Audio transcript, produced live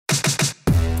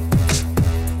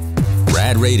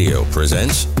Rad Radio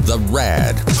presents the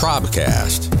Rad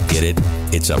Probcast. Get it?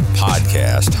 It's a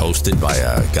podcast hosted by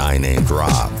a guy named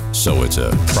Rob. So it's a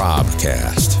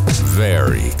Probcast.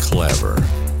 Very clever.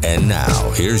 And now,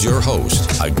 here's your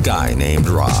host, a guy named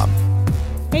Rob.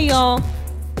 Hey, y'all.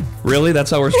 Really?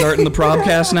 That's how we're starting the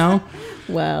Probcast now?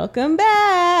 Welcome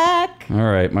back. All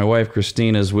right. My wife,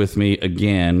 Christina, is with me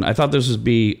again. I thought this would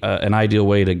be an ideal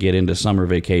way to get into summer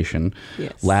vacation.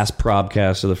 Yes. Last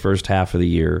Probcast of the first half of the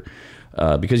year.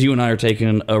 Because you and I are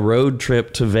taking a road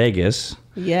trip to Vegas.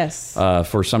 Yes.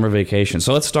 For summer vacation.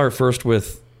 So let's start first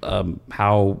with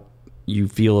how you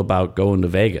feel about going to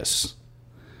Vegas.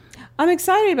 I'm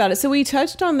excited about it. So we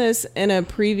touched on this in a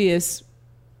previous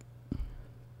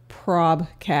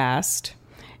Probcast.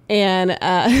 And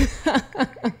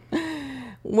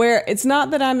where it's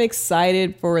not that I'm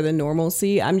excited for the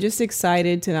normalcy. I'm just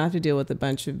excited to not have to deal with a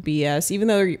bunch of BS, even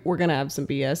though we're going to have some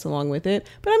BS along with it.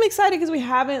 But I'm excited because we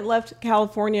haven't left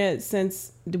California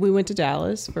since we went to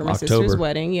Dallas for my sister's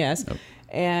wedding. Yes. Yep.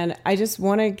 And I just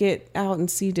want to get out and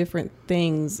see different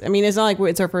things. I mean, it's not like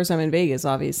it's our first time in Vegas,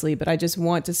 obviously, but I just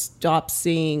want to stop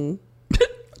seeing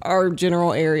our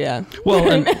general area.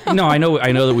 Well, no, I know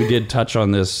that we did touch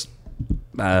on this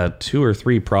 2 or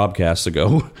 3 Probcasts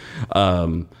ago,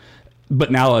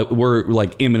 but now we're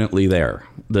like imminently there.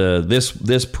 This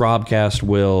Probcast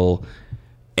will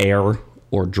air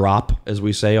or drop, as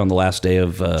we say, on the last day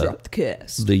of drop the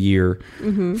cast. The year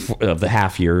of the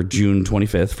half year, June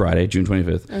 25th, Friday, June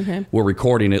 25th. Okay, we're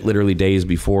recording it literally days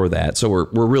before that, so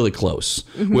we're really close.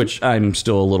 Which I'm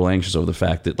still a little anxious over the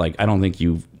fact that I don't think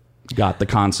you've got the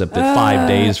concept that 5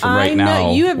 days from right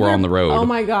now we're on the road. Oh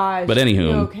my gosh! But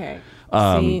anywho, okay.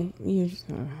 I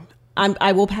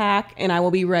will pack and I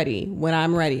will be ready when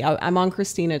I'm ready. I'm on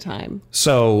Christina time.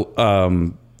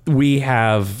 So we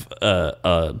have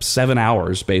 7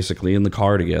 hours basically in the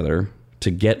car together to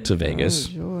get to Vegas.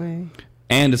 Oh, joy.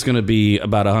 And it's going to be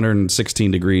about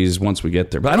 116 degrees once we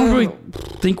get there. But I don't really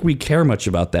think we care much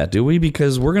about that, do we?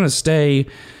 Because we're going to stay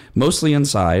mostly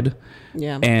inside.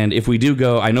 Yeah. And if we do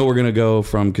go, I know we're going to go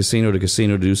from casino to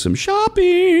casino to do some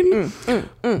shopping.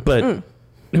 But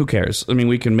who cares? I mean,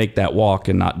 we can make that walk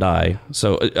and not die.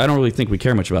 So I don't really think we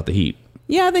care much about the heat.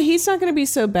 Yeah, the heat's not going to be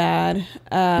so bad.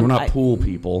 We're not pool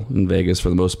people in Vegas for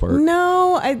the most part.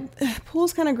 No,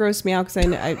 pools kind of gross me out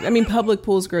because I mean, public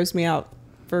pools gross me out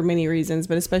for many reasons,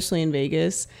 but especially in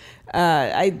Vegas.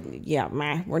 We're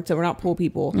not pool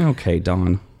people. Okay,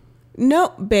 Dawn. No,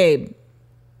 babe.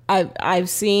 I've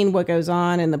seen what goes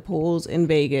on in the pools in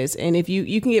Vegas, and if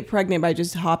you can get pregnant by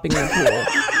just hopping in the pool.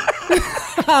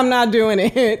 I'm not doing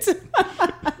it.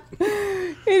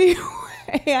 Anyway,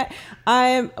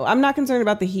 I'm not concerned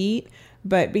about the heat,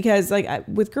 but because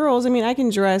with girls, I mean, I can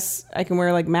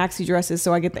wear like maxi dresses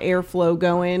so I get the airflow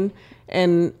going,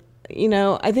 and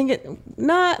I think it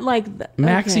not like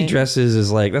maxi dresses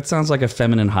is that sounds like a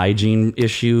feminine hygiene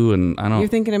issue, and I don't. You're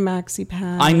thinking of maxi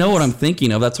pads. I know what I'm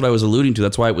thinking of. That's what I was alluding to.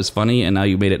 That's why it was funny, and now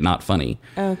you made it not funny.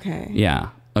 Okay. Yeah.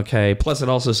 Okay. Plus, it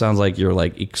also sounds like you're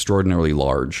extraordinarily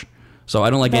large. So I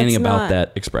don't like anything about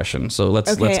that expression. So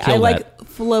let's kill that. I like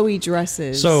flowy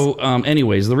dresses. So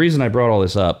anyways, the reason I brought all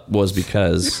this up was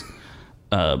because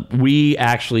we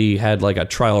actually had a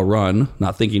trial run,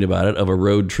 not thinking about it, of a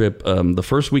road trip the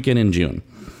first weekend in June.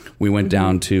 We went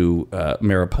down to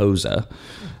Mariposa.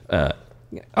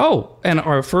 And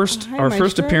our first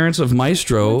appearance of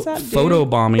Maestro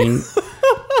photobombing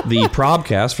the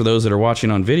Probcast, for those that are watching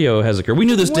on video, has occurred. We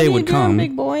knew this day would come.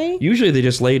 Big boy? Usually they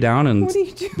just lay down and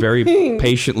very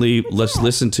patiently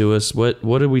listen to us. What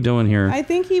are we doing here? I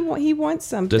think he wants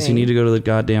something. Does he need to go to the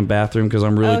goddamn bathroom? Because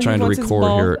I'm really trying to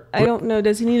record here. I don't know.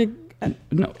 Does he need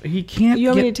no, he can't. You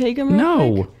want me to take him?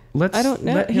 No. Let's. I don't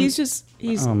know. He's.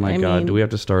 Oh my God! Do we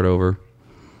have to start over?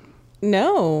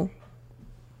 No.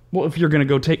 Well, if you're going to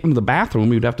go take him to the bathroom,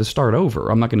 we'd have to start over.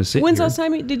 I'm not going to sit When's here. last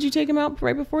time did you take him out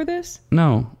right before this?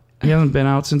 No. He hasn't been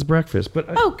out since breakfast. But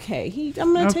okay.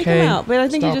 I'm going to take him out. But I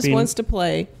think he just wants to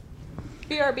play.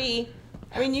 BRB.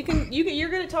 I mean, you're going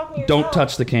to talk to yourself. Don't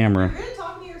touch the camera. You're going to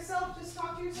talk to yourself. Just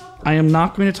talk to yourself. I am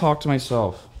not going to talk to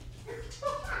myself.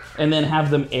 And then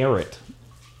have them air it.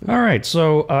 All right.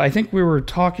 So I think we were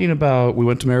talking about, we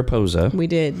went to Mariposa. We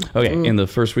did. Okay. In the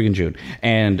first week in June.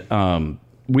 And I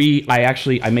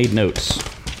made notes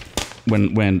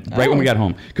when we got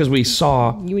home, because we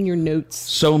saw you and your notes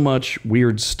so much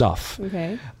weird stuff.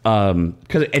 Okay.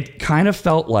 Because it kind of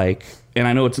felt like, and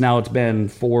I know it's been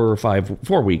 4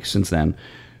 weeks since then,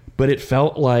 but it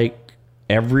felt like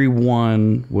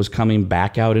everyone was coming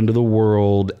back out into the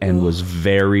world and was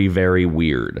very, very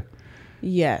weird.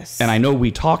 Yes. And I know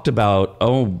we talked about,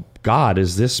 God,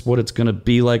 is this what it's going to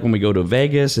be like when we go to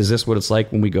Vegas? Is this what it's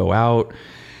like when we go out?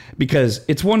 Because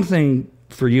it's one thing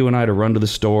for you and I to run to the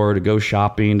store, to go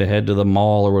shopping, to head to the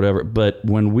mall or whatever. But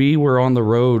when we were on the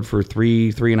road for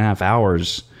 3.5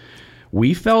 hours,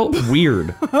 we felt weird.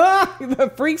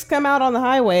 The freaks come out on the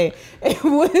highway. It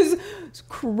was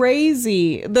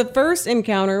crazy. The first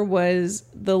encounter was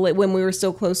when we were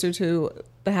still closer to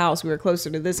the house. We were closer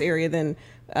to this area than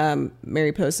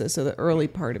Mariposa, so the early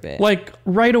part of it. Like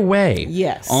right away.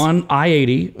 Yes. On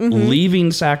I-80,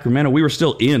 leaving Sacramento. We were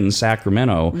still in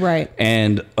Sacramento. Right.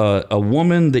 And a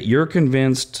woman that you're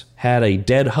convinced had a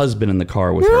dead husband in the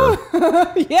car with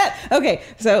her. Yeah. Okay.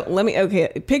 So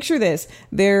picture this.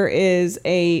 There is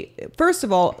first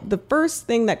of all, the first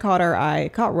thing that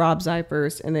caught Rob's eye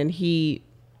first, and then he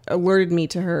alerted me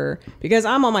to her because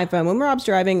I'm on my phone. When Rob's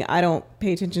driving, I don't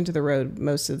pay attention to the road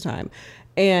most of the time.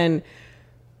 And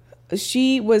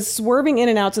she was swerving in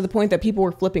and out to the point that people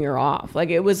were flipping her off. Like,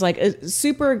 it was like a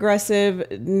super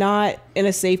aggressive, not in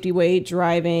a safety way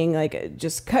driving, like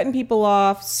just cutting people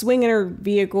off, swinging her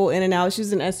vehicle in and out.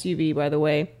 She's an SUV, by the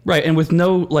way. Right. And with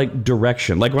no like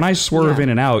direction. Like when I swerve in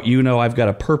and out, I've got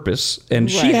a purpose, and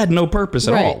she had no purpose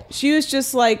at all. She was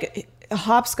just like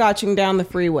hopscotching down the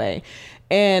freeway.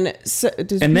 And so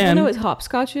does people know what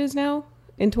hopscotch is now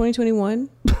in 2021?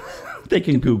 They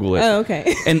can Google it. Oh,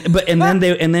 okay. And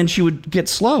then she would get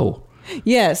slow.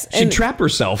 Yes. She'd trap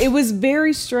herself. It was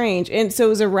very strange. And so it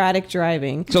was erratic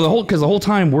driving. So the whole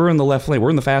time we're in the left lane,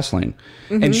 we're in the fast lane.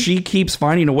 And she keeps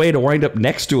finding a way to wind up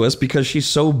next to us because she's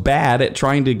so bad at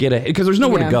trying to get ahead, because there's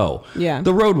nowhere to go. Yeah.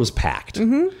 The road was packed.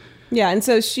 Yeah. And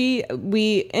so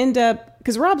we end up,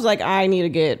 because Rob's like, I need to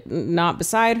get not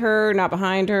beside her, not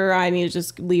behind her. I need to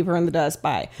just leave her in the dust.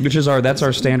 Bye. Which is that's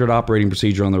our standard operating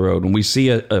procedure on the road. When we see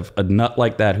a nut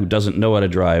like that who doesn't know how to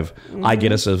drive, I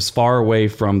get us as far away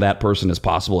from that person as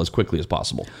possible, as quickly as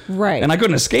possible. Right. And I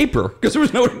couldn't escape her because there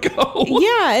was nowhere to go.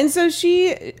 Yeah. And so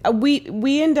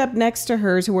we end up next to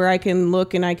her to where I can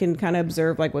look and I can kind of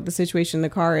observe like what the situation in the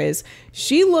car is.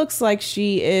 She looks like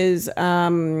she is, how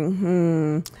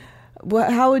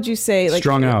would you say? Like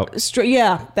strung out.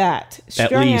 That.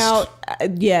 Strung out.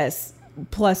 Yes.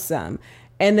 Plus some.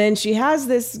 And then she has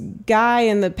this guy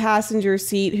in the passenger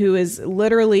seat who is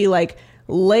literally like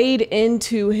laid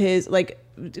into his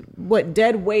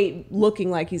dead weight, looking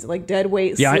like he's like dead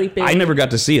weight sleeping. I never got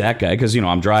to see that guy because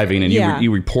I'm driving and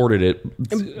you reported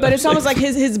it. But it's almost like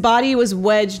his body was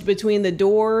wedged between the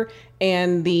door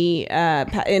and the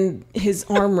and his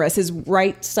armrest, his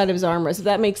right side of his armrest, if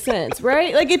that makes sense,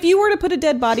 right? Like if you were to put a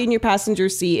dead body in your passenger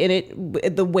seat and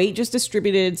the weight just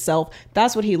distributed itself,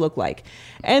 that's what he looked like.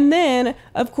 And then,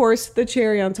 of course, the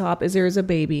cherry on top is there's a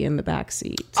baby in the back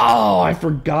seat. Oh, I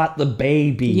forgot the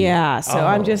baby. Yeah, so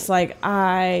I'm just like,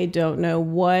 I don't know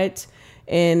what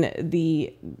in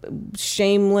the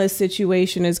Shameless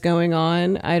situation is going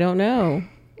on. I don't know.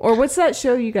 Or what's that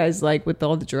show you guys like with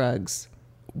all the drugs?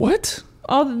 What?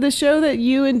 All the show that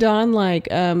you and Don like,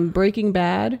 Breaking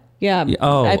Bad. Yeah.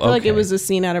 Oh, I feel like it was a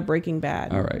scene out of Breaking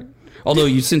Bad. All right. Although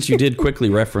since you did quickly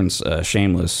reference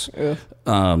Shameless,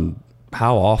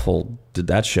 how awful did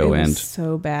that show end?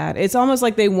 So bad. It's almost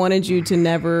like they wanted you to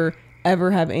never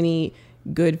ever have any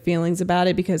good feelings about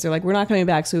it because they're like, we're not coming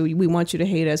back, so we want you to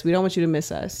hate us. We don't want you to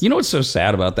miss us. You know what's so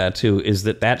sad about that too is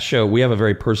that show, we have a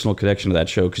very personal connection to that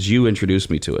show because you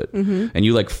introduced me to it, and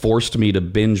you like forced me to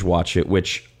binge watch it,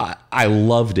 which I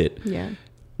loved it. Yeah.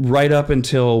 Right up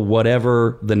until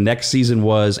whatever the next season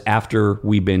was after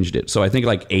we binged it. So I think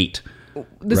like 8.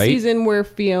 The season where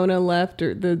Fiona left,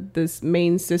 or this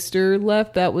main sister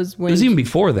left, that was when... It was even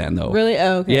before then, though. Really?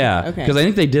 Oh, okay. Yeah. Okay. Because I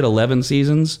think they did 11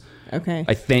 seasons. Okay.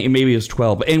 I think maybe it was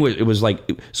 12. But anyway, it was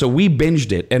like... So we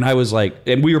binged it, and I was like...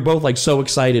 And we were both like so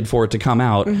excited for it to come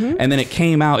out. And then it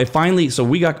came out. It finally... So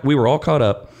we were all caught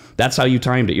up. That's how you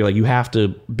timed it. You're like, you have to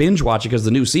binge watch it because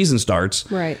the new season starts.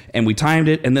 Right. And we timed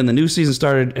it, and then the new season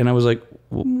started, and I was like...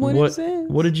 What is it?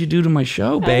 What did you do to my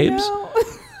show, babes? I know.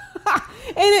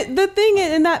 And the thing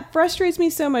is, and that frustrates me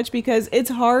so much because it's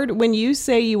hard when you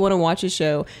say you want to watch a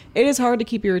show, it is hard to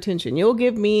keep your attention. You'll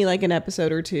give me like an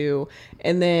episode or two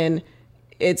and then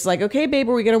it's like, okay, babe,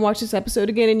 are we going to watch this episode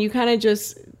again? And you kind of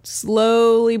just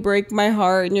slowly break my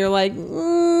heart and you're like,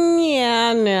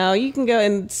 yeah, no, you can go.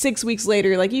 And 6 weeks later,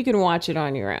 you're like, you can watch it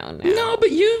on your own now. No,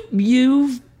 but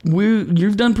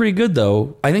you've done pretty good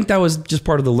though. I think that was just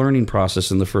part of the learning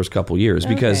process in the first couple years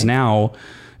because now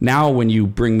when you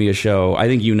bring me a show, I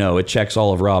think it checks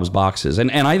all of Rob's boxes. And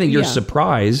I think you're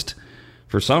surprised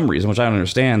for some reason, which I don't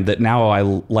understand, that now I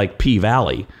like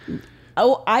P-Valley.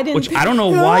 Oh, I didn't. Which I don't know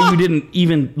why you didn't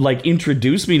even like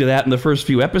introduce me to that in the first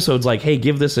few episodes. Like, hey,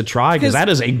 give this a try because that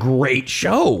is a great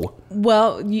show.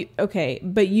 Well,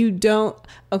 but you don't.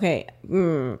 Okay,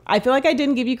 I feel like I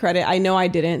didn't give you credit. I know I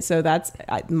didn't, so that's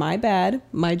my bad.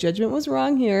 My judgment was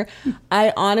wrong here.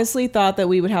 I honestly thought that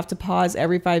we would have to pause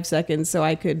every 5 seconds so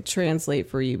I could translate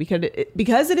for you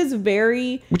because it is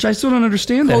very. Which I still don't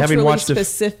understand that. Having watched a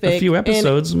few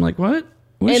episodes, I'm like, what?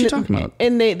 What is she talking about?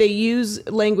 And they use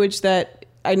language that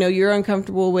I know you're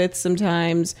uncomfortable with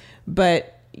sometimes,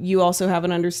 but you also have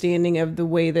an understanding of the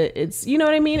way that it's, you know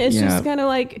what I mean? It's just kind of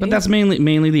like. But that's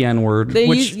mainly the N word. They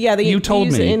use the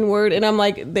N word, and I'm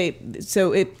like,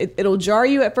 so it'll jar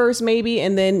you at first maybe,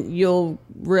 and then you'll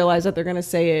realize that they're going to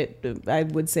say it. I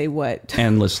would say what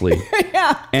endlessly.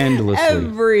 Yeah, endlessly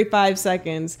every 5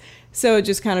 seconds. So it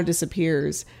just kind of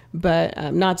disappears.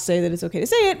 But not to say that it's okay to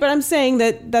say it, but I'm saying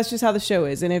that that's just how the show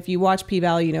is. And if you watch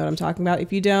P-Valley, you know what I'm talking about.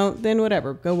 If you don't, then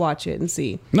whatever, go watch it and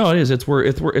see. No, it is. It's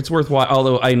worthwhile.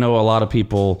 Although I know a lot of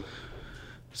people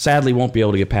sadly won't be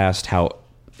able to get past how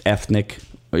ethnic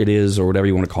it is, or whatever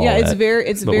you want to call it. Yeah,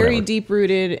 it's very deep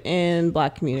rooted in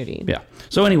Black community. Yeah.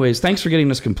 So, anyways, thanks for getting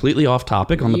us completely off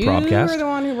topic on the podcast. You were the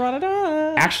one who brought it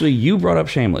up. Actually, you brought up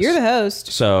Shameless. You're the host.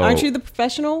 So aren't you the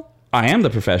professional? I am the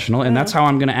professional, and that's how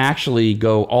I'm going to actually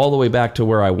go all the way back to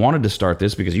where I wanted to start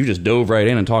this, because you just dove right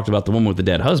in and talked about the woman with the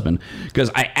dead husband. Because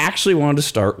I actually wanted to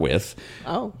start with,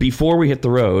 before we hit the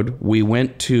road, we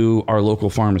went to our local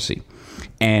pharmacy.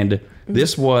 And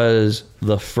this was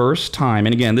the first time,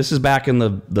 and again, this is back in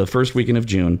the first weekend of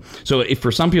June. So if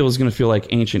for some people, it's going to feel like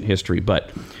ancient history,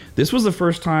 but this was the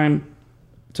first time,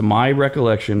 to my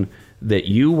recollection, that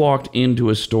you walked into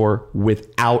a store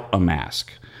without a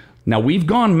mask. Now, we've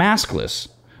gone maskless,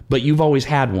 but you've always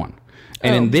had one.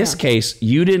 And in this case,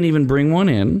 you didn't even bring one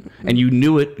in, and you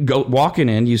knew it walking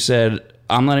in. You said,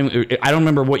 I don't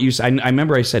remember what you said. I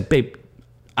remember I said, babe,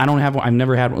 I don't have one. I've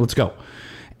never had one. Let's go.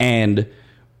 And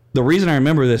the reason I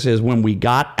remember this is when we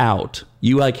got out,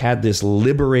 you like had this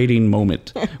liberating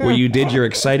moment where you did your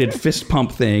excited fist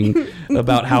pump thing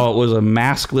about how it was a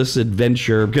maskless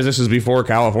adventure, because this is before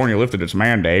California lifted its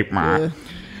mandate. Yeah.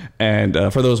 And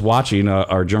for those watching,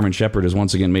 our German Shepherd has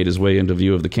once again made his way into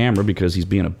view of the camera because he's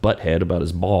being a butthead about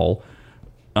his ball.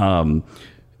 But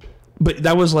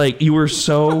that was like, you were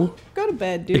so go to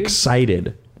bed, dude.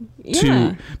 Excited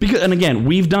because, and again,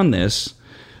 we've done this.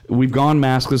 We've gone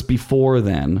maskless before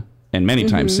then and many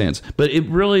times since. But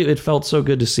it felt so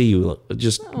good to see you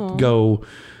just go,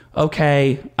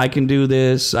 okay, I can do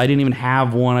this. I didn't even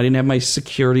have one. I didn't have my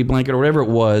security blanket or whatever it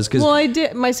was. Well, I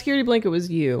did. My security blanket was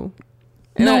you.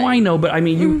 No, I know, but I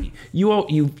mean,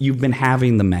 you've been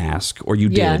having the mask, or you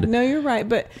did. Yeah, no, you're right,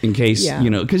 but in case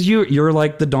because you're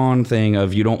like the Dawn thing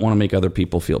of you don't want to make other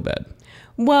people feel bad.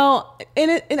 Well,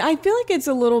 and I feel like it's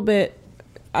a little bit.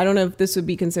 I don't know if this would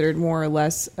be considered more or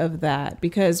less of that,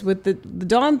 because with the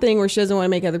Dawn thing where she doesn't want to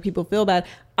make other people feel bad,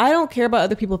 I don't care about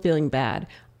other people feeling bad.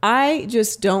 I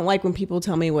just don't like when people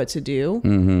tell me what to do,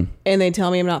 and they tell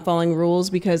me I'm not following rules,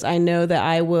 because I know that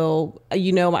I will.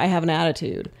 I have an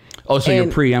attitude. Oh, so you're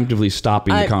preemptively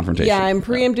stopping the confrontation. Yeah, I'm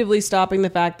preemptively stopping the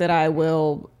fact that I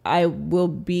will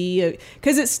be,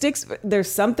 because it sticks. There's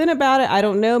something about it. I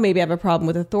don't know. Maybe I have a problem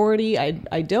with authority.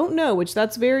 I don't know, which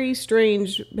that's very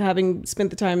strange, having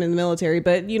spent the time in the military.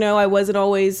 But, I wasn't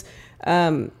always,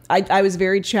 I was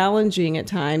very challenging at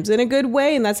times in a good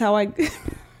way. And that's how I...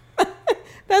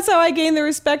 That's how I gain the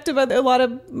respect of a lot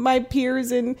of my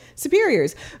peers and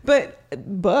superiors. But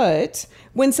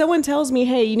when someone tells me,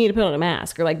 hey, you need to put on a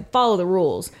mask, or like follow the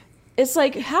rules, it's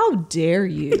like, how dare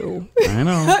you? I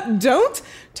know. Don't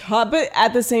talk. But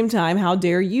at the same time, how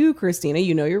dare you, Christina?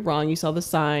 You know you're wrong. You saw the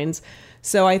signs.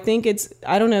 So I think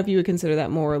I don't know if you would consider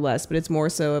that more or less, but it's more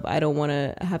so if I don't want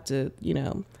to have to,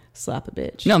 slap a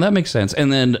bitch. No, that makes sense.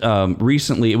 And then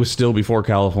recently, it was still before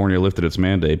California lifted its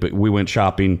mandate, but we went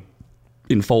shopping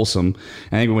in Folsom.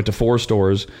 I think we went to 4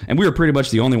 stores, and we were pretty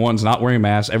much the only ones not wearing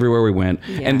masks everywhere we went.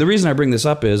 Yeah. And the reason I bring this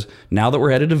up is now that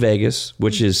we're headed to Vegas,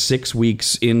 which is 6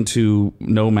 weeks into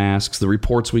no masks, the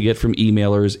reports we get from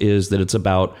emailers is that it's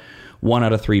about 1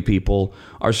 out of 3 people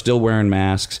are still wearing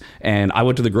masks. And I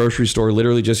went to the grocery store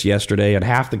literally just yesterday, and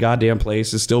half the goddamn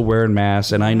place is still wearing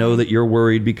masks. And I know that you're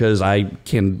worried because I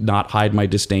cannot hide my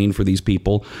disdain for these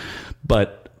people.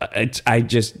 But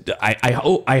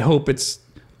I hope it's...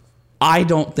 I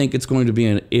don't think it's going to be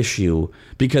an issue,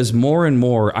 because more and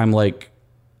more I'm like,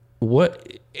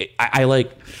 what? I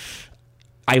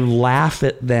laugh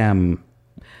at them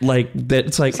like that.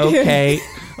 It's like, okay,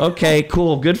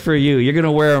 cool. Good for you. You're going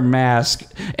to wear a mask.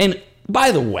 And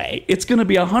By the way, it's going to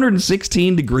be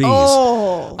 116 degrees.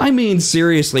 Oh. I mean,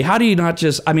 seriously, how do you not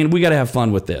just... I mean, we got to have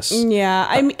fun with this. Yeah,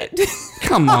 I mean...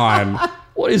 Come on.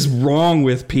 What is wrong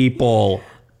with people?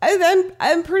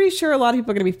 I'm pretty sure a lot of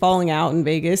people are going to be falling out in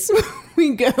Vegas when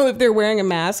we go if they're wearing a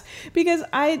mask, because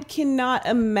I cannot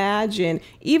imagine,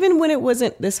 even when it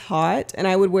wasn't this hot and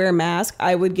I would wear a mask,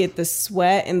 I would get the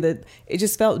sweat and it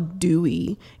just felt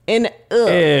dewy. And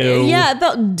yeah, it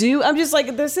felt dewy. I'm just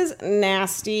like, this is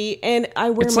nasty. And I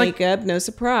wear makeup, no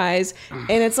surprise. And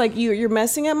it's like, you're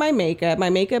messing up my makeup. My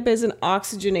makeup isn't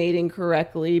oxygenating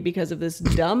correctly because of this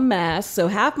dumb mask. So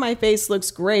half my face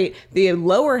looks great. The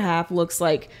lower half looks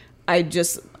like I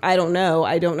don't know.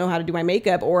 I don't know how to do my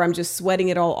makeup, or I'm just sweating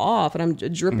it all off and I'm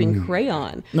dripping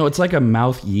crayon. No, it's like a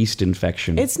mouth yeast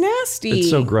infection. It's nasty. It's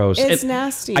so gross. It's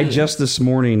nasty. I just this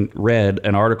morning read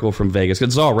an article from Vegas.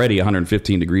 It's already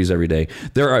 115 degrees every day.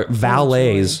 There are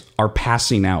valets are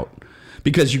passing out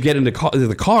because you get into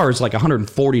the car's like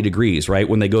 140 degrees, right,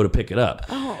 when they go to pick it up.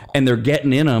 Oh. And they're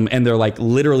getting in them, and they're like,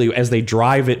 literally, as they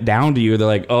drive it down to you, they're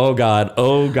like, oh God.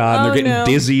 And they're getting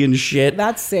dizzy and shit.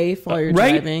 That's safe while you're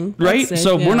driving. Right? Safe,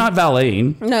 so we're not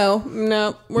valeting. No,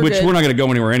 we're good. We're not going to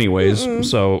go anywhere anyways. Mm-mm.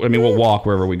 So, I mean, we'll walk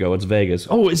wherever we go. It's Vegas.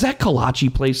 Oh, is that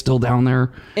kolache place still down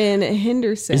there? In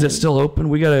Henderson. Is it still open?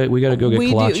 We gotta go get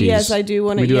kolaches. Yes, I do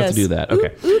want to. We do have to do that.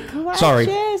 Okay. Ooh, sorry.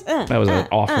 That was an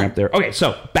off ramp there. Okay,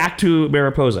 so back to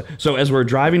Mariposa. So as we're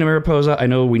driving to Mariposa, I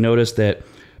know we noticed that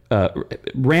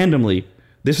randomly,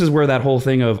 this is where that whole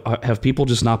thing of have people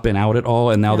just not been out at all,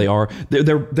 and now they are.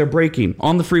 They're braking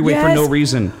on the freeway for no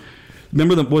reason.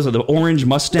 Remember the orange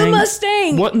Mustang? The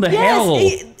Mustang. What in the hell?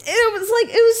 It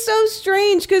was so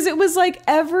strange because it was like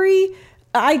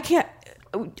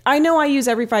I know I use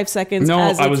every 5 seconds. No,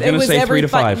 I was going to say 3 to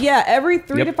 5. Yeah, every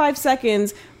 3 to 5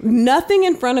 seconds. Nothing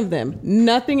in front of them.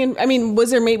 I mean,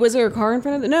 was there a car in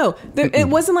front of them? No, it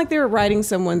wasn't like they were riding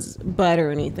someone's butt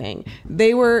or anything.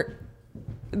 They were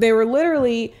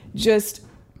literally just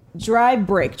drive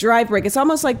brake. It's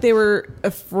almost like they were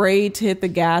afraid to hit the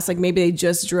gas. Like maybe they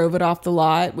just drove it off the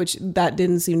lot, which that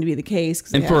didn't seem to be the case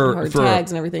because they had hard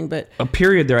tags and everything. But a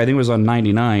period there, I think it was on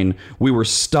 99, we were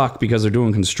stuck because they're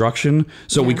doing construction,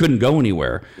 so we couldn't go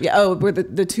anywhere. Yeah. Oh, where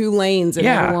the 2 lanes. And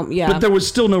But there was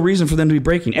still no reason for them to be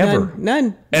braking ever.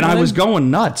 None. And I was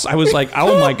going nuts. I was like,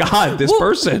 oh my God, this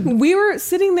person. We were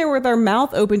sitting there with our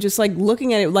mouth open, just like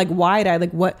looking at it like wide eyed,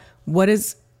 like what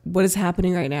is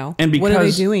happening right now? And because what are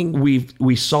they doing?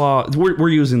 we saw, we're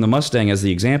using the Mustang as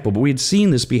the example, but we had seen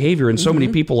this behavior in so many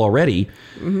people already.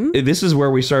 Mm-hmm. This is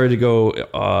where we started to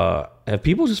go, have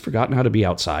people just forgotten how to be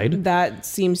outside? That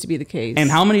seems to be the case. And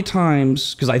how many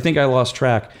times, because I think I lost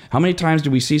track, how many times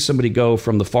did we see somebody go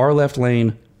from the far left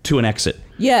lane to an exit?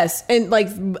 Yes, and like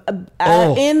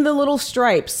in the little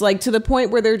stripes, like to the point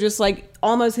where they're just like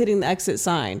almost hitting the exit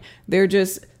sign. They're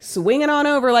just swinging on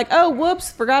over like, oh,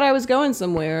 whoops, forgot I was going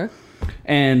somewhere.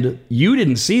 And you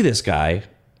didn't see this guy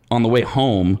on the way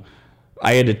home.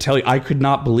 I had to tell you, I could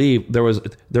not believe there was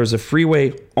a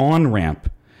freeway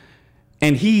on-ramp,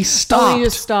 and he stopped. Oh, he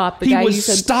just stopped. He was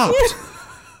stopped.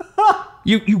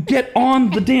 You get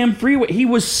on the damn freeway. He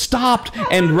was stopped,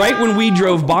 and right when we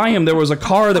drove by him, there was a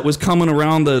car that was coming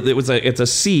around it's a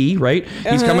C, right?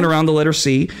 He's coming around the letter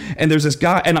C, and there's this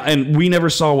guy, and we never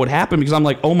saw what happened because I'm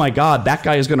like, oh my God, that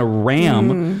guy is going to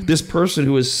ram this person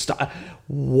who is stopped.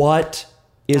 What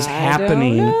is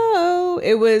happening? I don't know.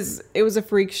 It was a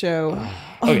freak show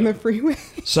on the freeway.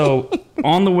 So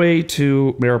on the way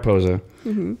to Mariposa,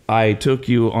 I took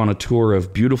you on a tour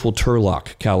of beautiful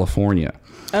Turlock, California.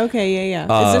 Okay,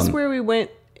 yeah. Is this where we went?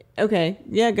 Okay,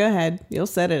 yeah, go ahead. You'll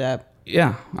set it up.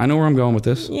 Yeah, I know where I'm going with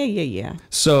this. Yeah.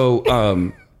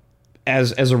 So,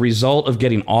 as a result of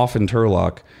getting off in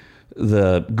Turlock,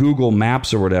 the Google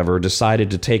Maps or whatever decided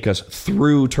to take us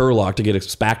through Turlock to get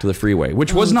us back to the freeway,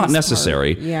 which was not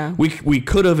necessary. Yeah. We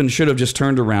could have and should have just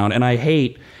turned around. And I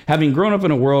hate, having grown up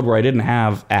in a world where I didn't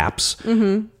have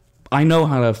apps, I know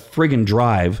how to friggin'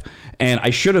 drive, and I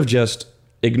should have just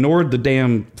ignored the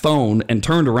damn phone and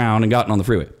turned around and gotten on the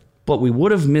freeway. But we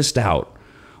would have missed out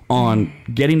on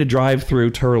getting to drive through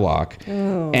Turlock.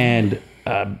 Oh. And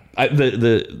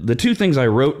the 2 things I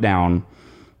wrote down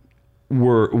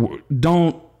were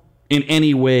don't in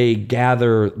any way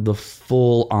gather the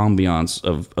full ambiance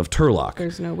of Turlock.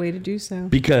 There's no way to do so.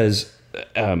 Because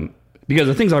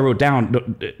the things I wrote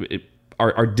down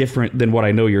are different than what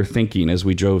I know you're thinking as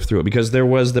we drove through it. Because there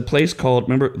was the place called,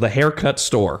 remember, the Haircut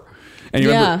Store. And you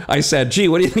remember, I said, gee,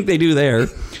 what do you think they do there?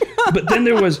 But then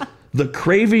there was the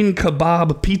Craving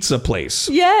Kebab Pizza place.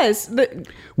 Yes.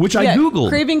 Which I Googled.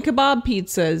 Craving Kebab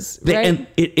Pizzas. Right? And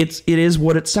it is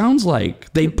what it sounds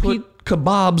like. They put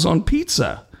kebabs on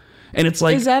pizza. And it's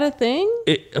like, is that a thing?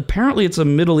 Apparently it's a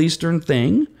Middle Eastern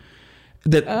thing.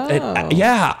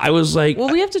 I was like,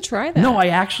 well, we have to try that. No, I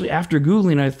actually, after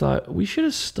Googling, I thought we should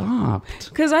have stopped.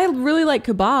 Because I really like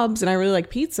kebabs and I really like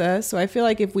pizza. So I feel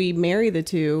like if we marry the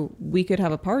two, we could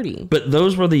have a party. But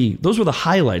those were the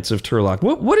highlights of Turlock.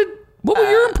 What were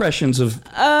your impressions of?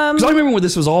 Because I remember when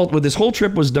this whole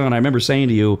trip was done, I remember saying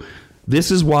to you, this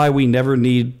is why we never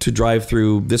need to drive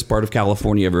through this part of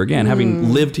California ever again.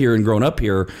 Having lived here and grown up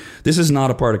here, this is not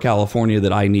a part of California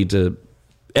that I need to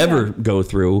ever go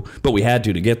through, but we had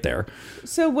to get there.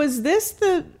 So was this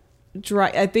the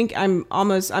drive? I think I'm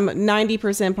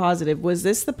 90% positive. Was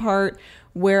this the part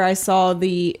where I saw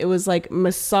it was like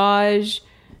massage,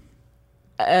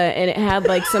 and it had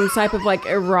like some type of like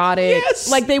erotic,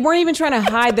 like they weren't even trying to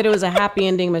hide that it was a happy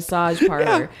ending massage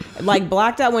parlor, like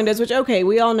blacked out windows, which, okay,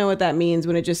 we all know what that means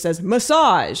when it just says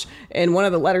massage and one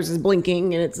of the letters is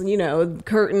blinking and it's,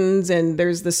 curtains and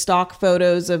there's the stock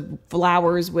photos of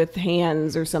flowers with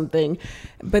hands or something.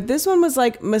 But this one was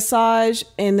like massage,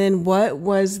 and then what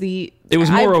was it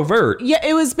was more overt. Yeah,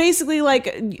 it was basically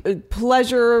like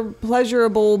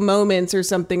pleasurable moments or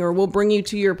something, or we'll bring you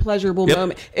to your pleasurable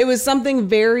moment. It was something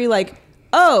very like,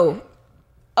 oh,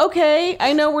 okay,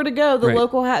 I know where to go. The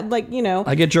local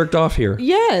I get jerked off here.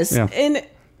 Yes. Yeah. And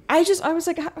I was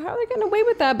like, how are they getting away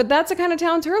with that? But that's the kind of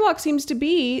town Turlock seems to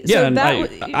be. Yeah, so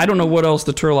I don't know what else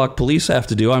the Turlock police have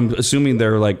to do. I'm assuming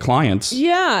they're like clients.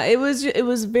 Yeah, it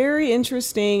was very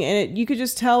interesting, and you could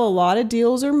just tell a lot of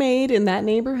deals are made in that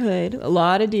neighborhood. A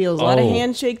lot of deals, a lot of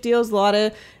handshake deals, a lot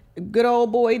of good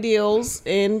old boy deals,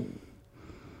 and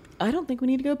I don't think we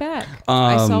need to go back.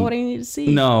 I saw what I needed to see.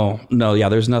 No, yeah,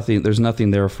 there's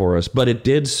nothing there for us. But it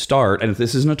did start, and if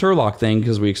this isn't a Turlock thing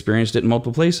because we experienced it in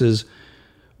multiple places,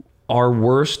 our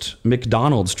worst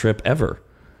McDonald's trip ever.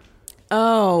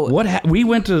 Oh, we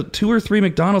went to 2 or 3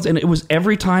 McDonald's, and it was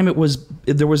every time it was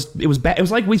bad. It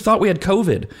was like we thought we had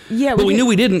COVID. Yeah, but we knew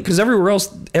we didn't because everywhere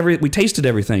else, we tasted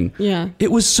everything. Yeah,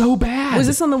 it was so bad. Was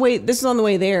this on the way? This is on the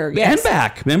way there. Yes. And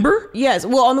back. Remember? Yes.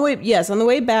 Well, on the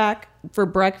way back for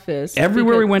breakfast.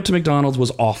 Everywhere we went to McDonald's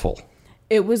was awful.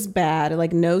 It was bad.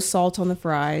 Like no salt on the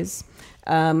fries.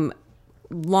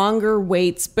 Longer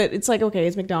waits, but it's like, okay,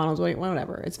 it's McDonald's,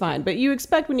 whatever, it's fine. But you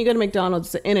expect when you go to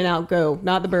McDonald's to In-N-Out go,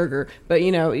 not the burger, but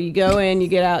you go in, you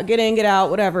get out,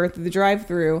 whatever, through the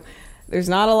drive-through. There's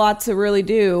not a lot to really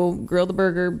do. Grill the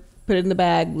burger, put it in the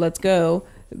bag, let's go.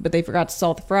 But they forgot to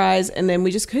salt the fries, and then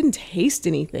we just couldn't taste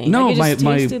anything. No, it just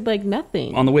tasted like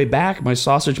nothing. On the way back, my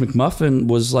sausage McMuffin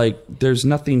was like, "There's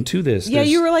nothing to this." Yeah,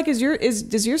 you were like, "Does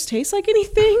yours taste like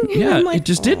anything?" Yeah, like, it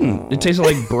just didn't. It tasted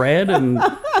like bread and.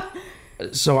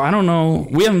 So I don't know.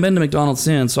 We haven't been to McDonald's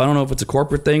since, so I don't know if it's a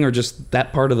corporate thing or just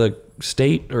that part of the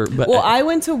state. Well, I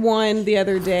went to one the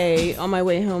other day on my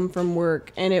way home from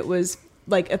work, and it was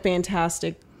like a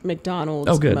fantastic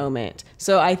McDonald's moment.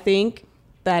 So I think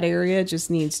that area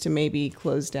just needs to maybe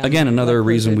close down. Again, another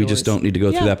reason we just don't need to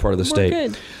go through that part of the state.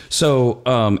 Good. So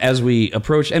as we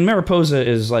approach, and Mariposa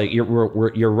is like you're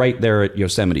right there at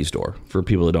Yosemite's door for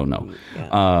people that don't know.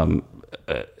 Yeah.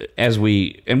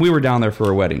 We were down there for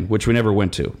a wedding, which we never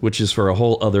went to, which is for a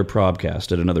whole other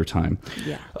podcast at another time.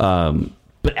 Yeah.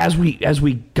 But as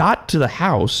we got to the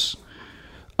house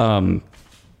that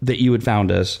you had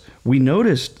found us, we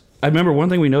noticed. I remember one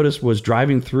thing we noticed was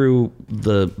driving through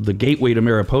the gateway to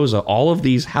Mariposa, all of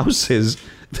these houses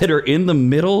that are in the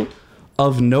middle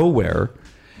of nowhere,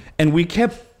 and we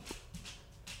kept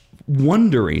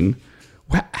wondering,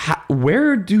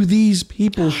 where do these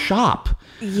people shop?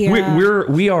 Yeah.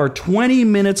 We are 20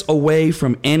 minutes away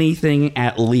from anything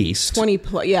at least. 20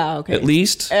 plus, yeah, okay. At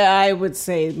least? I would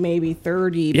say maybe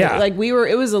 30. Yeah. But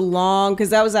it was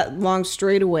because that was that long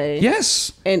straightaway.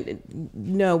 Yes. And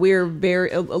no, we were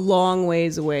a long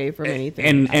ways away from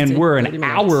anything. And we're an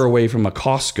hour away from a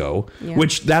Costco,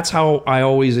 which that's how I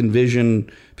always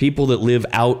envision people that live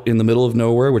out in the middle of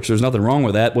nowhere, which there's nothing wrong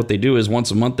with that. What they do is once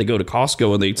a month they go to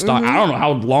Costco and they stop. I don't know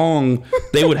how long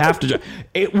they would have to.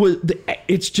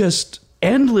 It's just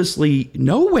endlessly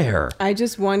nowhere. I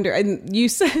just wonder. And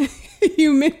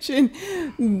you mentioned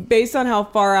based on how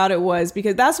far out it was,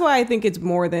 because that's why I think it's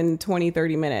more than 20,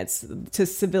 30 minutes to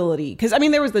civility. Because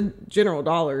there was the General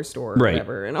Dollar store or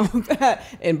whatever and all that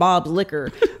and Bob's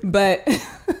Liquor. But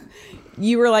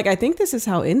you were like, I think this is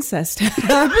how incest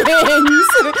happens.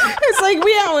 It's like,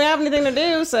 we don't have anything to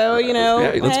do, so,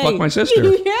 Yeah, let's fuck my sister.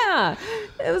 Yeah.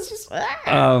 It was just...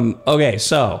 Okay,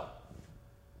 so...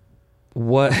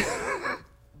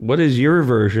 What is your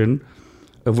version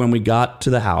of when we got to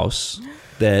the house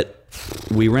that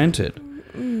we rented?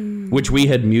 which we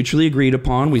had mutually agreed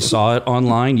upon. We saw it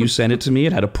online. You sent it to me.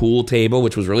 It had a pool table,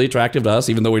 which was really attractive to us,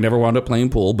 even though we never wound up playing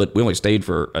pool, but we only stayed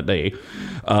for a day.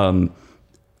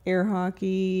 Air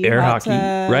hockey,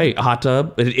 Hot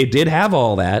tub. It did have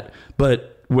all that,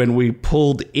 but when we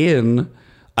pulled in,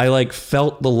 I like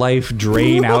felt the life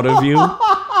drain out of you,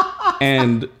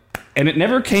 and it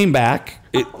never came back.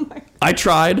 I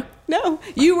tried. No,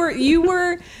 you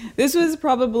were. This was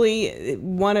probably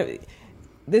one of.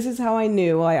 This is how I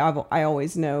knew. I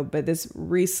always know, but this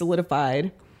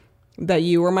re-solidified that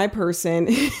you were my person.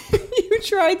 You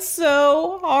tried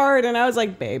so hard, and I was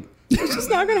like, babe, it's just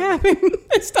not gonna happen.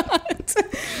 It's not.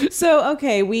 So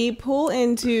okay, we pull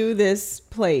into this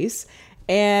place,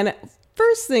 and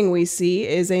first thing we see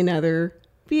is another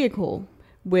vehicle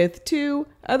with two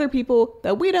other people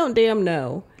that we don't damn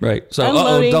know. Right. So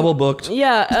double booked.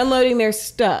 Yeah, unloading their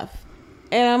stuff.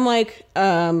 And I'm like,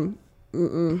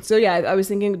 So yeah, I was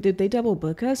thinking, did they double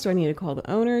book us? Do I need to call the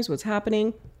owners? What's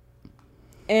happening?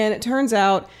 And it turns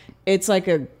out it's like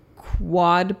a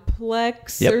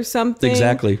quadplex or something.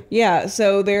 Exactly. Yeah.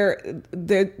 So they're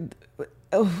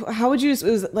how would you? It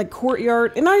was like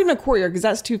courtyard, and not even a courtyard because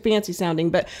that's too fancy sounding.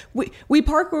 But we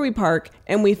park where we park,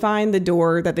 and we find the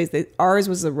door that ours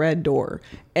was the red door,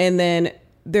 and then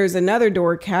there's another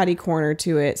door catty corner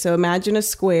to it. So imagine a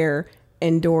square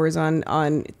and doors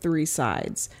on three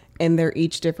sides, and they're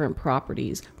each different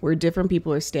properties where different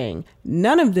people are staying.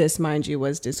 None of this, mind you,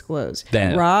 was disclosed.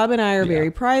 Rob and I are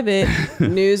very private.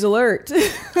 News alert.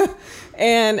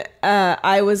 And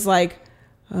I was like,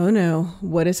 oh no,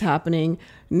 what is happening?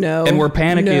 No. And we're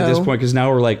panicking at this point because now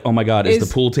we're like, oh my God, is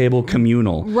the pool table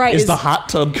communal? Right. Is the hot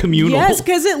tub communal? Yes,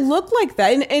 because it looked like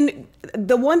that. And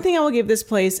the one thing I will give this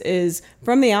place is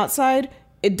from the outside,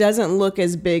 it doesn't look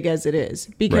as big as it is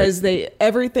because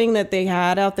everything that they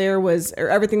had out there or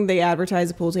everything they advertised,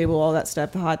 the pool table, all that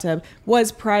stuff, the hot tub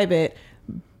was private,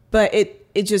 but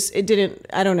it didn't,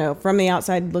 I don't know, from the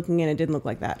outside looking in, it didn't look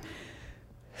like that.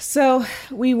 So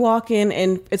we walk in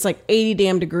and it's like 80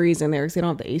 damn degrees in there because they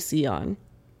don't have the AC on.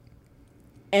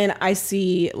 And I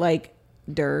see like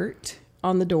dirt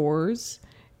on the doors,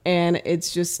 and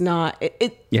it's just not.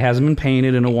 It hasn't been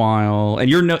painted in a while, and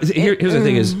here's the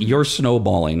thing: is you're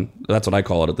snowballing. That's what I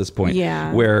call it at this point.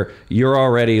 Yeah, where you're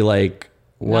already like.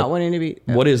 Not wanting to be.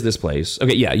 What is this place?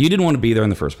 Okay, yeah, you didn't want to be there in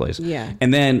the first place. Yeah.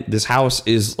 And then this house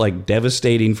is like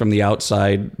devastating from the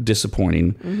outside,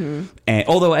 disappointing. Mm-hmm. And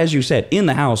although, as you said, in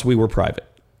the house we were private.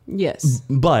 Yes.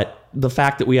 But the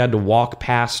fact that we had to walk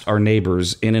past our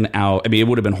neighbors in and out, I mean, it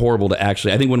would have been horrible to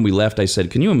actually. I think when we left, I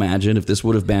said, "Can you imagine if this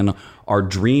would have been our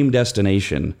dream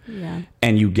destination?" Yeah.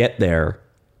 And you get there.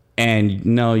 And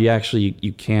no,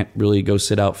 you can't really go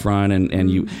sit out front,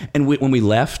 when we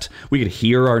left, we could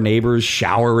hear our neighbors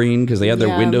showering because they had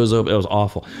their windows open. It was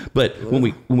awful. But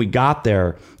when we got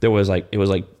there, it was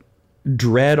like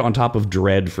dread on top of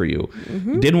dread for you.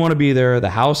 Mm-hmm. Didn't want to be there.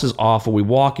 The house is awful. We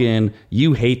walk in,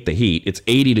 you hate the heat. It's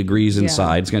 80 degrees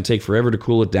inside. It's going to take forever to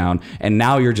cool it down. And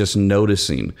now you're just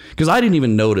noticing, because I didn't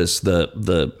even notice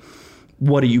the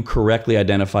what you correctly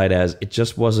identified as it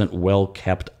just wasn't well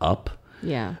kept up.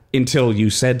 Yeah. Until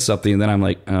you said something, and then I'm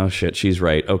like, oh shit, she's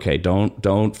right. Okay,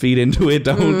 don't feed into it.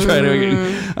 Don't try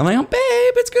to. I'm like, oh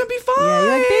babe, it's gonna be fine. Yeah, you're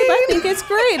like, babe, I think it's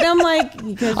great. And I'm like,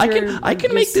 I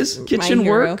can make this kitchen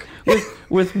work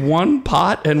with one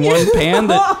pot and one pan.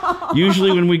 That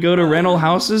usually when we go to rental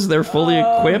houses, they're fully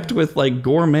equipped with like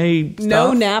gourmet stuff.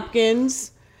 No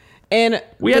napkins, and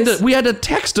we had to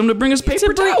text them to bring us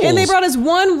paper towels, and they brought us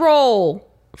one roll.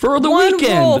 For the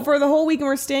weekend. For the whole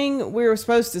weekend we were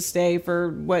supposed to stay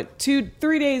for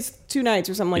 3 days, 2 nights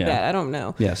or something like that. I don't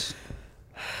know. Yes.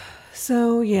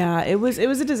 So yeah, it was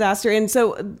a disaster. And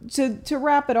so to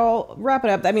wrap it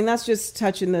up, I mean, that's just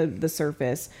touching the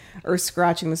surface or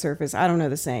scratching the surface. I don't know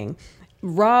the saying.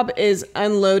 Rob is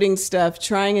unloading stuff,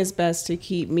 trying his best to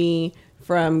keep me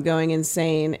from going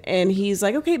insane. And he's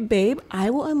like, okay, babe, I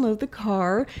will unload the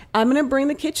car. I'm going to bring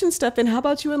the kitchen stuff in. How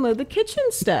about you unload the kitchen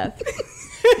stuff?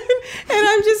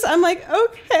 And I'm like,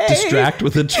 okay. Distract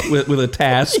with a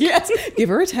task. Yes, give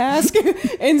her a task.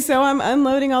 And so I'm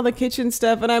unloading all the kitchen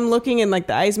stuff, and I'm looking, and like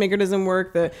the ice maker doesn't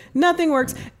work, nothing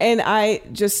works, and I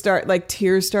just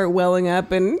tears start welling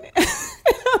up, and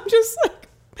I'm just like,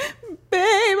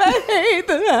 babe, I hate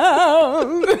the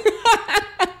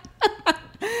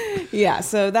house. Yeah,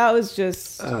 so that was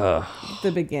just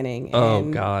the beginning.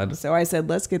 And God. So I said,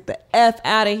 let's get the F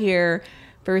out of here.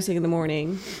 First thing in the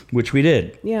morning. Which we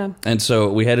did. Yeah. And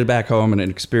so we headed back home and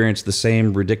experienced the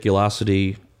same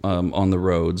ridiculosity on the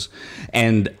roads.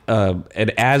 And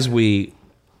as we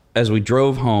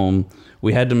drove home,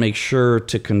 we had to make sure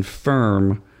to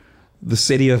confirm the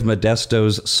city of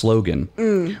Modesto's slogan,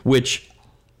 which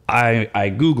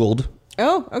I Googled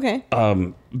Oh, okay.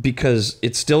 because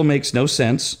it still makes no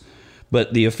sense.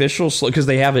 But the official, because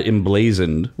they have it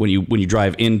emblazoned when you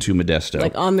drive into Modesto,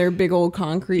 Like on their big old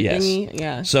concrete yes. thingy.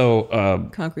 Yeah. So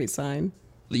Concrete sign.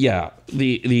 yeah,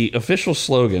 the official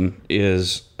slogan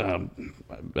is. I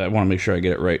want to make sure I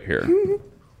get it right here.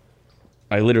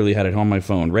 I literally had it on my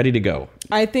phone, ready to go.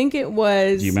 I think it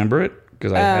was. Do you remember it?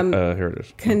 Because here it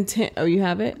is. Content. Oh, you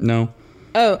have it? No.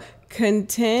 Oh,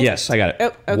 content. Yes, I got it. Oh,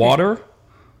 okay. Water,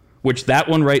 which that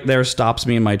one right there stops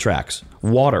me in my tracks.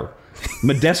 Water.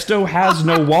 Modesto has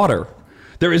no water.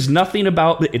 There is nothing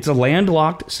about it. It's a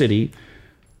landlocked city.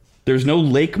 There's no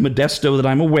Lake Modesto that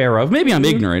I'm aware of. Maybe I'm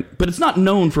ignorant, but it's not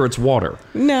known for its water.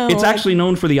 No. It's actually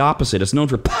known for the opposite. It's known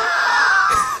for...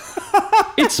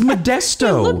 It's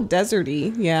Modesto. A little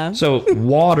deserty. Yeah. So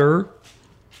water...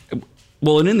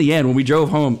 Well, and in the end, when we drove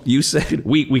home, you said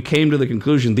we came to the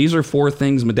conclusion these are 4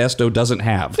 things Modesto doesn't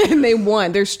have. And they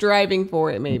won. They're striving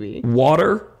for it, maybe.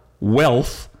 Water,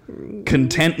 wealth,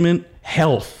 contentment,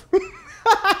 health.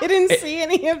 I didn't see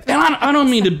any of that. And I don't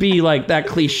mean to be like that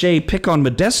cliche pick on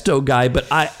Modesto guy, but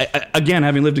I again,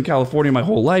 having lived in California my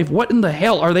whole life, what in the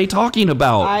hell are they talking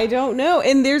about? I don't know.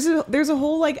 And there's a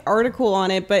whole like article on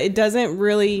it, but it doesn't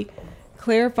really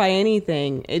clarify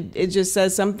anything. It just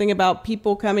says something about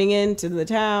people coming into the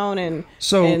town and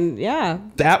yeah.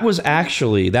 That was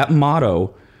actually, that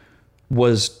motto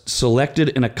was selected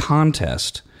in a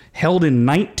contest held in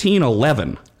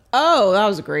 1911. Oh, that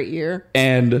was a great year.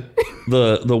 And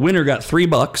the winner got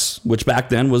 $3, which back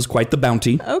then was quite the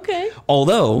bounty. Okay.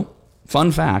 Although,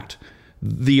 fun fact,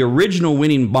 the original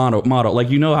winning motto, like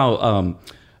you know how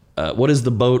what is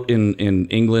the boat in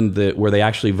England where they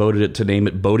actually voted it to name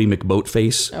it Boaty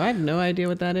McBoatface? Oh, I have no idea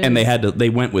what that is. And they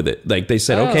went with it. Like they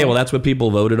said, okay, well that's what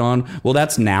people voted on. Well,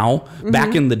 that's now. Mm-hmm.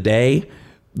 Back in the day,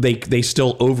 they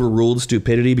still overruled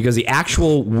stupidity because the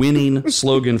actual winning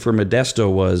slogan for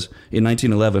Modesto was in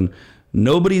 1911,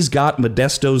 nobody's got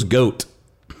Modesto's goat.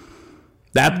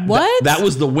 That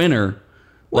was the winner.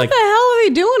 What the hell are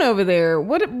they doing over there?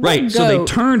 What right, goat? so they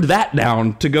turned that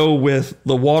down to go with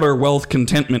the water, wealth,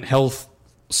 contentment, health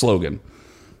slogan.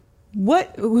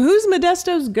 What? Who's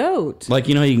Modesto's goat? Like,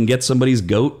 you know, you can get somebody's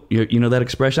goat. You know that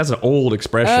expression? That's an old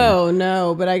expression. Oh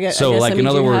no, but I guess so. Like in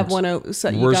other words,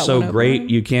 we're so great.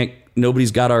 You can't.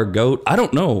 Nobody's got our goat. I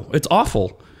don't know. It's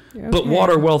awful. Okay. But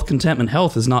water, wealth, contentment,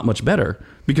 health is not much better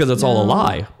because it's all a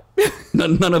lie.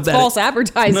 None of that. False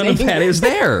advertising. None of that is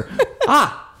there.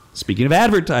 Speaking of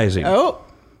advertising. Oh.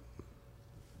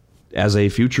 As a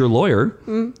future lawyer,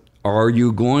 are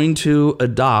you going to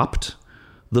adopt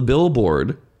the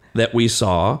billboard that we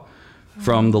saw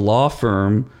from the law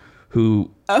firm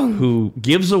who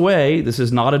gives away, this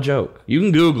is not a joke. You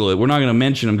can Google it. We're not going to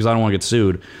mention them because I don't want to get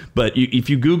sued. But if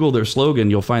you Google their slogan,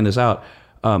 you'll find this out.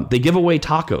 They give away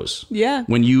tacos. Yeah.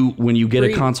 When you get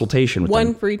a consultation with them.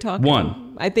 One free taco.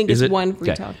 One. I think it's one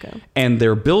free Okay. taco. And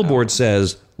their billboard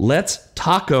says, let's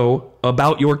taco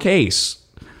about your case.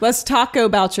 Let's taco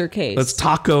about your case. Let's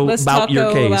taco about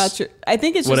your case. I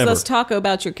think it's just Whatever. let's taco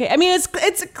about your case. I mean,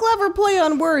 it's a clever play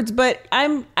on words, but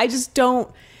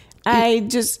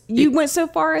you went so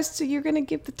far as to you're going to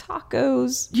give the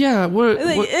tacos. Yeah. What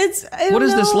is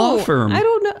this law firm? I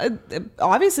don't know.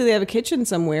 Obviously, they have a kitchen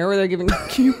somewhere where they're giving a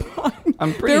coupon.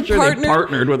 I'm pretty sure they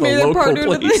partnered with a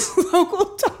local place. Local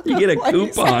taco You get a place.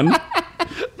 coupon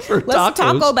for Let's tacos.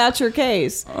 taco about your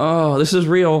case. Oh, this is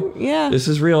real. Yeah. This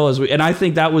is real. And I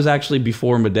think that was actually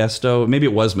before Modesto. Maybe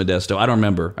it was Modesto. I don't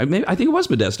remember. I think it was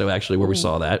Modesto actually where we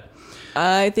saw that.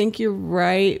 I think you're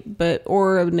right,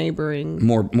 or a neighboring.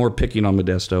 More picking on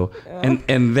Modesto.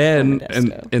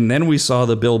 And then we saw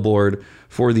the billboard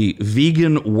for the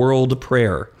Vegan World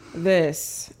Prayer.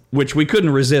 Which we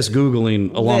couldn't resist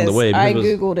Googling along the way. I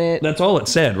Googled it. That's all it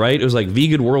said, right? It was like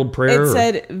Vegan World Prayer. It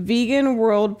said Vegan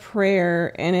World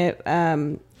Prayer, and it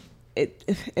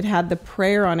had the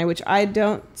prayer on it, which I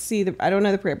don't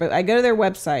know the prayer, but I go to their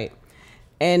website,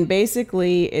 and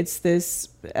basically it's this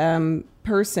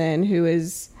person who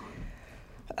is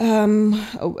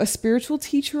a spiritual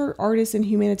teacher, artist, and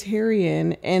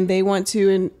humanitarian, and they want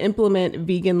to implement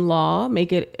vegan law,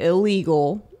 make it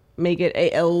illegal, make it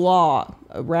a law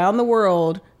around the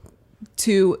world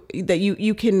that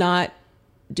you cannot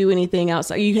do anything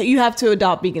outside. You have to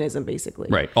adopt veganism, basically.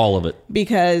 Right, all of it.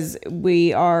 Because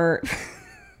we want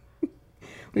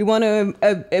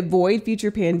to avoid future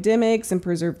pandemics and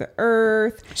preserve the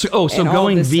earth. So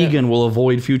going vegan will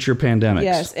avoid future pandemics.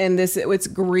 Yes, and it's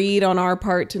greed on our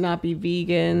part to not be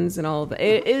vegans and all of that.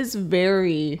 It is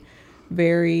very,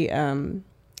 very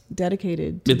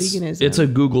dedicated to veganism. It's a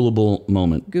Googleable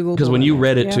moment. Because when you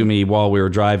read it to me while we were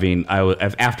driving,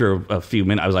 after a few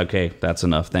minutes, I was like, okay, that's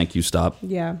enough. Thank you. Stop.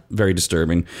 Yeah. Very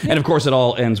disturbing. Yeah. And of course, it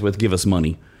all ends with give us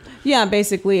money. Yeah,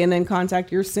 basically, and then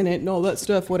contact your Senate and all that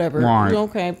stuff, whatever. Right.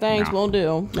 Okay, thanks, we'll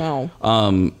do. No.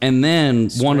 And then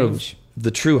one of Strange.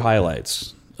 the true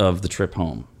highlights of the trip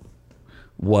home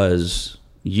was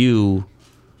you.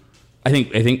 I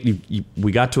think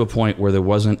we got to a point where there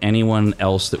wasn't anyone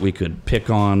else that we could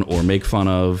pick on or make fun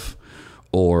of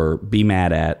or be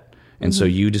mad at. And so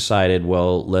you decided,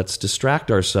 well, let's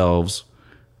distract ourselves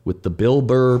with the Bill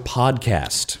Burr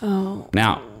podcast. Oh.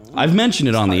 Now, I've mentioned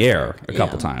it on the air a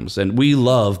couple times, and we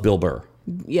love Bill Burr.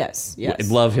 Yes. I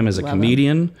love him as a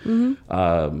comedian.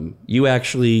 You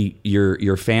actually, your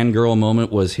fangirl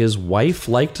moment was his wife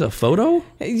liked a photo?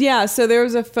 Yeah, so there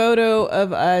was a photo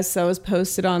of us that was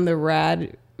posted on the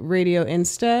Rad Radio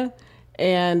Insta,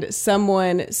 and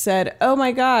someone said, oh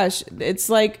my gosh, it's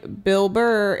like Bill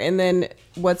Burr, and then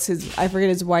I forget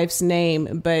his wife's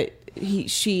name, but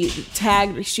she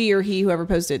or he, whoever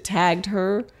posted it, tagged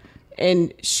her,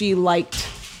 and she liked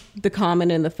the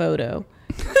comment in the photo.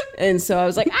 And so I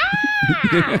was like,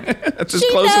 that's as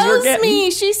she close as we're knows getting.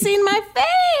 me. She's seen my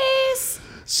face.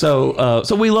 So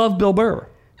we love Bill Burr.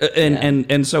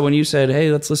 And so when you said,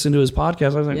 hey, let's listen to his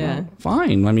podcast, I was like, well,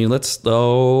 fine. I mean,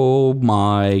 oh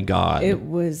my God. It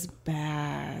was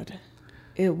bad.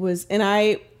 It was, and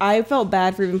I felt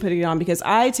bad for even putting it on because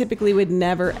I typically would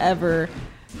never, ever.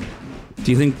 Do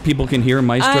you think people can hear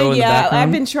Maestro in the background?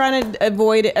 I've been trying to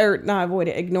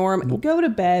ignore him. Go to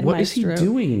bed, what Maestro. What is he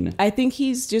doing? I think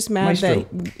he's just mad Maestro,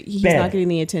 that he's bed. not getting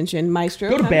the attention. Maestro,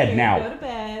 go to bed here. now. Go to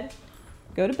bed.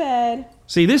 Go to bed.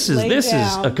 See, this is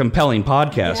down. a compelling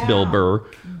podcast, Down. Bill Burr.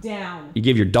 Down. You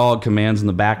give your dog commands in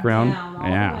the background. Down all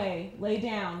the way. Lay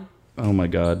down. Oh my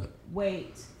God.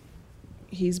 Wait.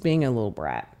 He's being a little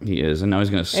brat. He is, and now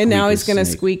he's going to squeak. And now he's going to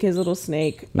squeak his little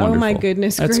snake. Wonderful. Oh my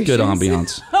goodness That's gracious. good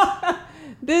ambiance.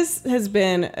 This has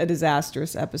been a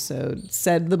disastrous episode.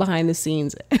 Said the behind the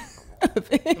scenes of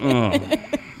it. Oh,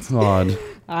 God.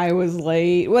 I was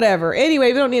late. Whatever. Anyway,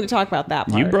 we don't need to talk about that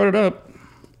part. You brought it up.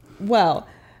 Well,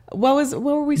 what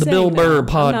were we saying? The Bill Burr now?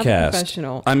 podcast. I'm not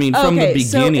professional. I mean, from the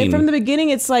beginning. So from the beginning,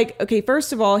 it's like, okay,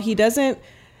 first of all, he doesn't.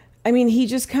 I mean, he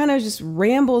just kind of just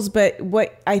rambles. But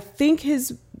what I think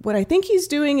he's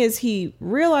doing is he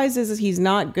realizes he's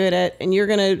not good at, and you're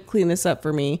gonna clean this up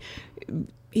for me.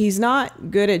 He's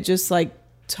not good at just like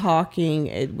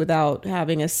talking without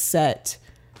having a set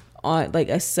on, like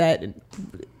a set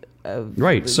of,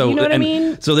 right. So you know what I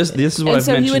mean? So this is what I've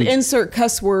so mentioned. he would insert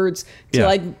cuss words to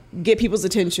like get people's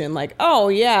attention, like, oh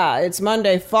yeah, it's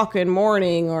Monday fucking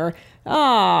morning, or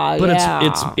but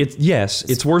yeah.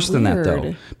 it's worse than that though,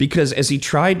 weird. because as he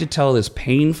tried to tell this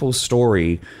painful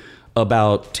story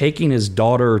about taking his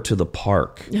daughter to the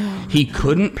park, he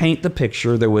couldn't paint the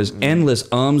picture. There was endless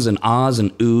ums and ahs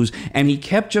and oohs, and he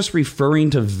kept just referring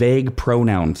to vague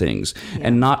pronoun things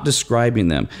and not describing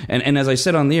them. And as I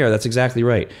said on the air, that's exactly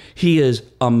right. He is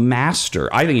a master.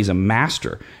 I think he's a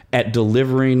master at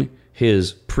delivering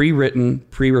his pre-written,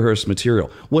 pre-rehearsed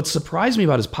material. What surprised me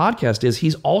about his podcast is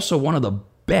he's also one of the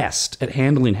best at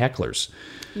handling hecklers.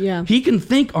 Yeah. He can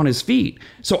think on his feet.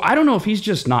 So I don't know if he's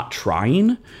just not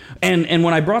trying. And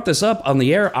when I brought this up on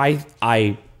the air,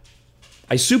 I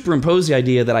superimposed the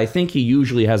idea that I think he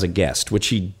usually has a guest, which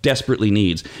he desperately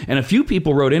needs. And a few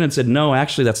people wrote in and said, no,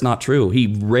 actually, that's not true.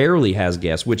 He rarely has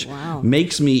guests, which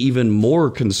makes me even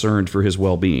more concerned for his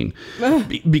well-being.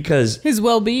 Because his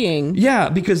well-being. Yeah,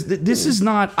 because this is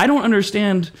not, I don't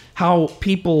understand how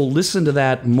people listen to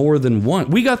that more than once.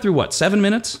 We got through, 7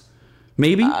 minutes?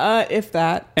 Maybe? If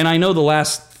that. And I know the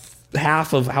last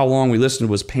half of how long we listened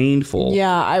was painful.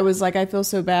 Yeah, I was like, I feel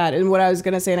so bad. And what I was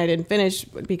going to say, and I didn't finish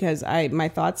because my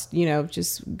thoughts,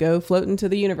 just go float into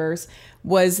the universe,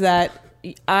 was that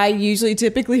I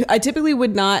typically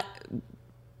would not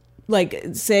like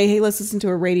say, hey, let's listen to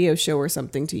a radio show or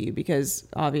something to you, because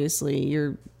obviously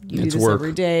you do this work.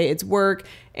 every day. It's work.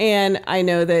 And I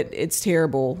know that it's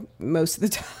terrible most of the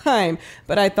time,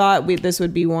 but I thought this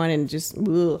would be one, and just,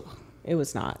 ugh. It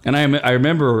was not. And I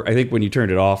remember, I think when you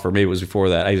turned it off, or maybe it was before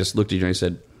that, I just looked at you and I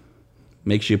said,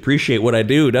 makes you appreciate what I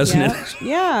do, doesn't it?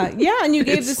 Yeah. And you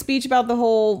gave the speech about the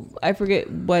whole, I forget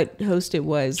what host it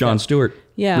was. Jon Stewart.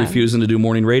 Yeah. Refusing to do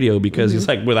morning radio because he's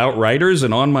like, without writers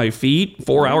and on my feet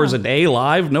 4 hours a day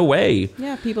live, no way.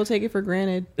 Yeah, people take it for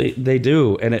granted. They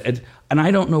do. And I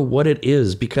don't know what it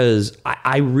is, because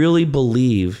I really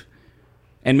believe,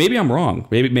 and maybe I'm wrong,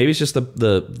 maybe it's just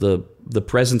the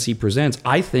presence he presents.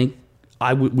 I think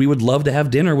we would love to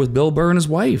have dinner with Bill Burr and his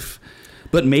wife,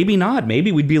 but maybe not.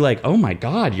 Maybe we'd be like, oh my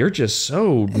God, you're just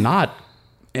so not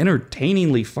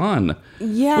entertainingly fun.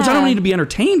 Yeah. Which I don't need to be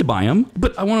entertained by him,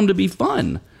 but I want him to be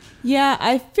fun. Yeah,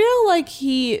 I feel like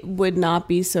he would not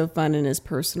be so fun in his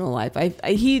personal life.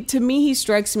 To me, he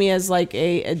strikes me as like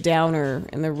a downer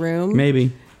in the room.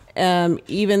 Maybe.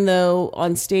 Even though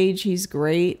on stage he's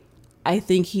great, I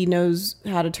think he knows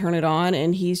how to turn it on,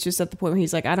 and he's just at the point where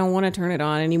he's like, I don't want to turn it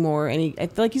on anymore, and I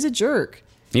feel like he's a jerk.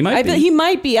 He might be. He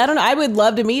might be. I don't know. I would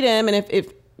love to meet him, and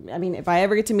if I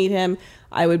ever get to meet him,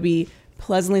 I would be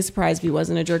pleasantly surprised if he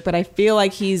wasn't a jerk. But I feel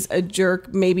like he's a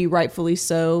jerk, maybe rightfully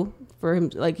so. For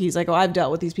him, like he's like, oh, I've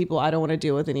dealt with these people. I don't want to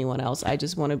deal with anyone else. I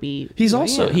just want to be.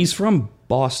 He's from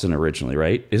Boston originally,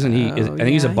 right? Isn't he? I think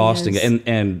he's a Boston guy,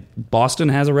 and Boston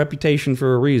has a reputation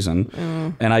for a reason.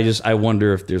 And I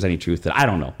wonder if there's any truth to that. I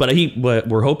don't know, but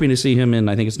we're hoping to see him in.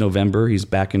 I think it's November. He's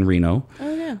back in Reno.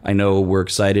 Oh yeah. I know we're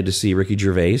excited to see Ricky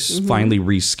Gervais finally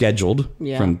rescheduled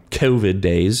from COVID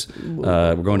days.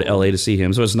 We're going to LA to see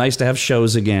him, so it's nice to have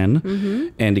shows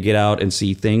again and to get out and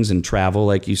see things and travel,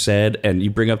 like you said. And you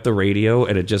bring up the radio,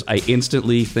 and I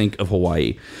instantly think of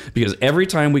Hawaii, because every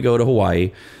time we go to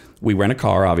Hawaii, we rent a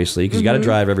car, obviously, because you got to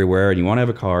drive everywhere and you want to have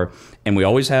a car. And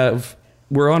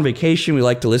we're on vacation. We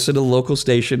like to listen to the local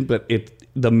station, but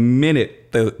the minute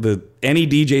any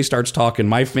DJ starts talking,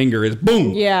 my finger is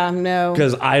boom. Yeah, no.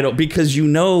 Because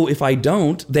if I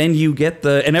don't, then you get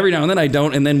and every now and then I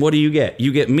don't, and then what do you get?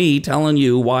 You get me telling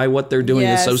you why what they're doing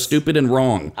is so stupid and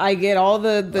wrong. I get all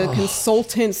the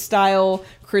consultant style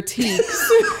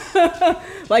critiques.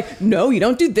 Like, no, you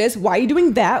don't do this. Why are you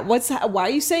doing that? Why are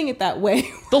you saying it that way?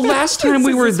 The last time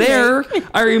we were there,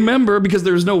 I remember, because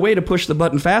there was no way to push the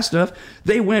button fast enough,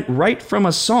 they went right from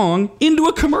a song into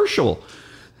a commercial.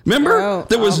 Remember?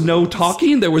 There was no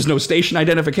talking. There was no station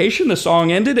identification. The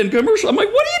song ended in commercial. I'm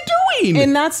like, what are you doing?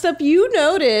 And that stuff you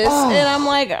notice. And I'm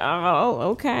like, oh,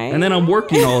 okay. And then I'm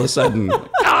working all of a sudden.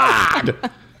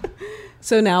 God!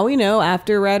 So now we know,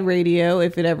 after Rad Radio,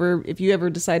 if you ever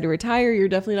decide to retire, you're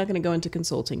definitely not going to go into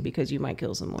consulting, because you might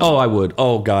kill someone. Oh, I would.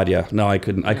 Oh, God, yeah. No, I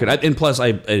couldn't. And plus,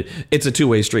 it's a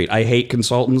two-way street. I hate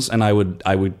consultants, and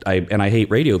I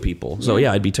hate radio people. So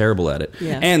yeah, I'd be terrible at it.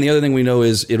 Yeah. And the other thing we know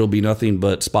is it'll be nothing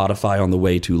but Spotify on the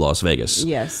way to Las Vegas.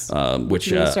 Yes. Which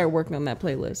you need to start working on that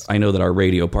playlist. I know that our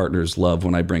radio partners love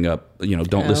when I bring up,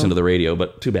 don't listen to the radio,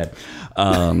 but too bad.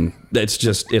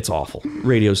 It's awful.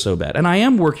 Radio's so bad. And I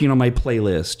am working on my playlist.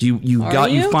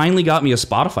 You finally got me a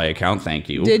Spotify account. Thank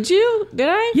you. Did you? Did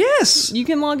I? Yes. You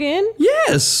can log in?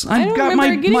 Yes. I don't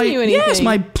remember getting you anything. Yes,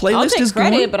 my playlist is going.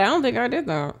 I'll take credit, but I don't think I did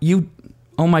that.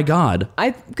 Oh my God.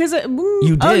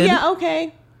 You did? Oh yeah,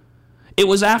 okay. It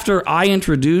was after I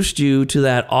introduced you to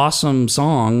that awesome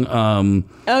song.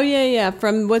 Oh yeah.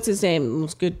 From what's his name?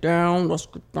 Let's get down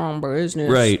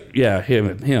business. Right. Yeah.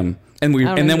 Him.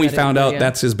 And then we found out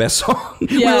that's his best song. Yeah.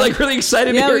 We were like really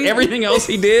excited to hear everything else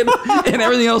he did, and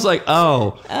everything else like, okay.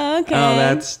 Oh,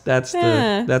 that's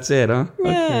it, huh?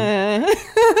 Okay. All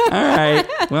right.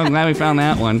 Well, I'm glad we found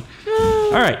that one.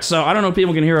 All right. So I don't know if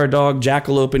people can hear our dog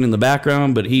Jackalope in the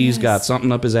background, but he's got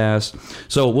something up his ass.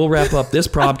 So we'll wrap up this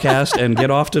probcast and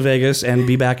get off to Vegas and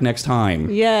be back next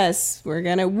time. Yes, we're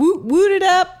gonna woot it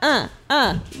up.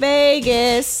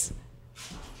 Vegas.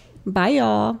 Bye,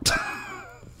 y'all.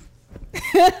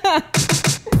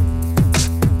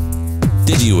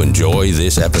 Did you enjoy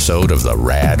this episode of the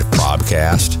Rad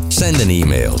Probcast? Send an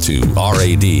email to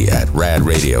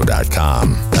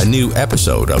rad@radradio.com. A new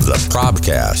episode of the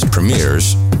Probcast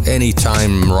premieres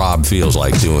anytime Rob feels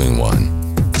like doing one.